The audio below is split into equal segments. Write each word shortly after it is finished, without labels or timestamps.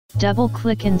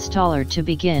Double-click Installer to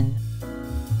begin.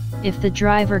 If the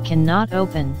driver cannot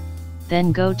open,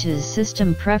 then go to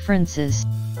System Preferences.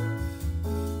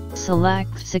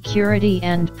 Select Security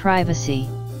and Privacy.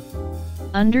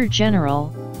 Under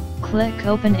General, click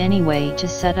Open Anyway to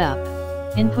set up.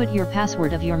 Input your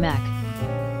password of your Mac.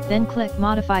 Then click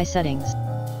Modify Settings.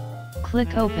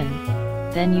 Click Open,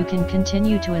 then you can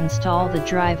continue to install the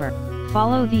driver.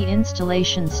 Follow the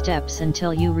installation steps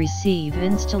until you receive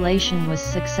Installation was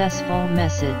successful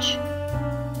message.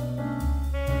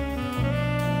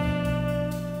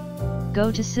 Go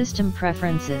to System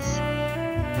Preferences.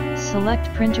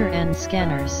 Select Printer and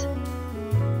Scanners.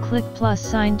 Click plus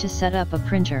sign to set up a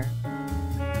printer.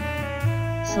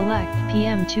 Select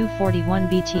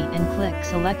PM241BT and click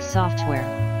Select Software.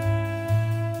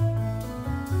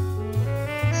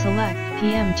 Select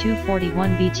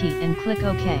PM241BT and click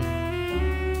OK.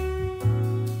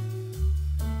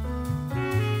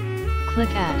 Click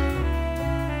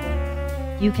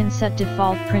Add. You can set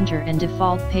default printer and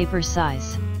default paper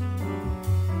size.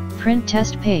 Print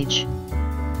test page.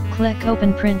 Click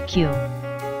Open Print Queue.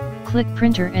 Click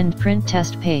Printer and Print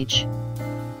Test Page.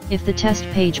 If the test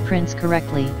page prints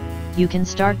correctly, you can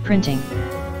start printing.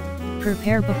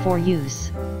 Prepare before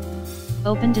use.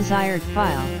 Open desired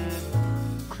file.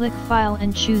 Click File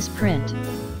and choose Print.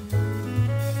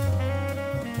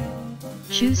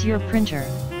 Choose your printer.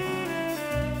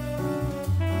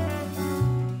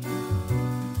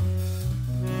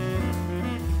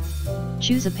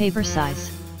 Choose a paper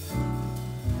size.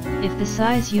 If the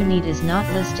size you need is not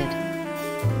listed,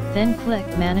 then click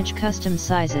Manage Custom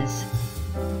Sizes.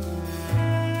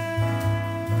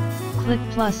 Click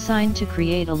plus sign to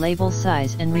create a label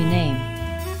size and rename.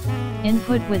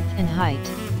 Input width and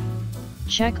height.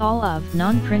 Check all of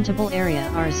non-printable area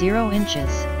are 0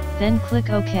 inches, then click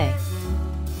OK.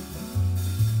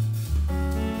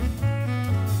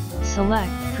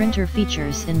 Select Printer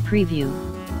Features in Preview.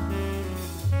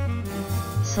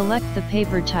 Select the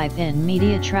paper type in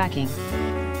Media Tracking.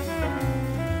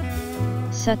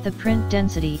 Set the print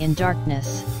density in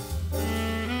darkness.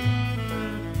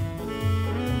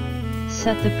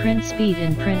 Set the print speed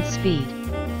in print speed.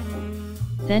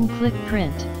 Then click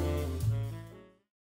Print.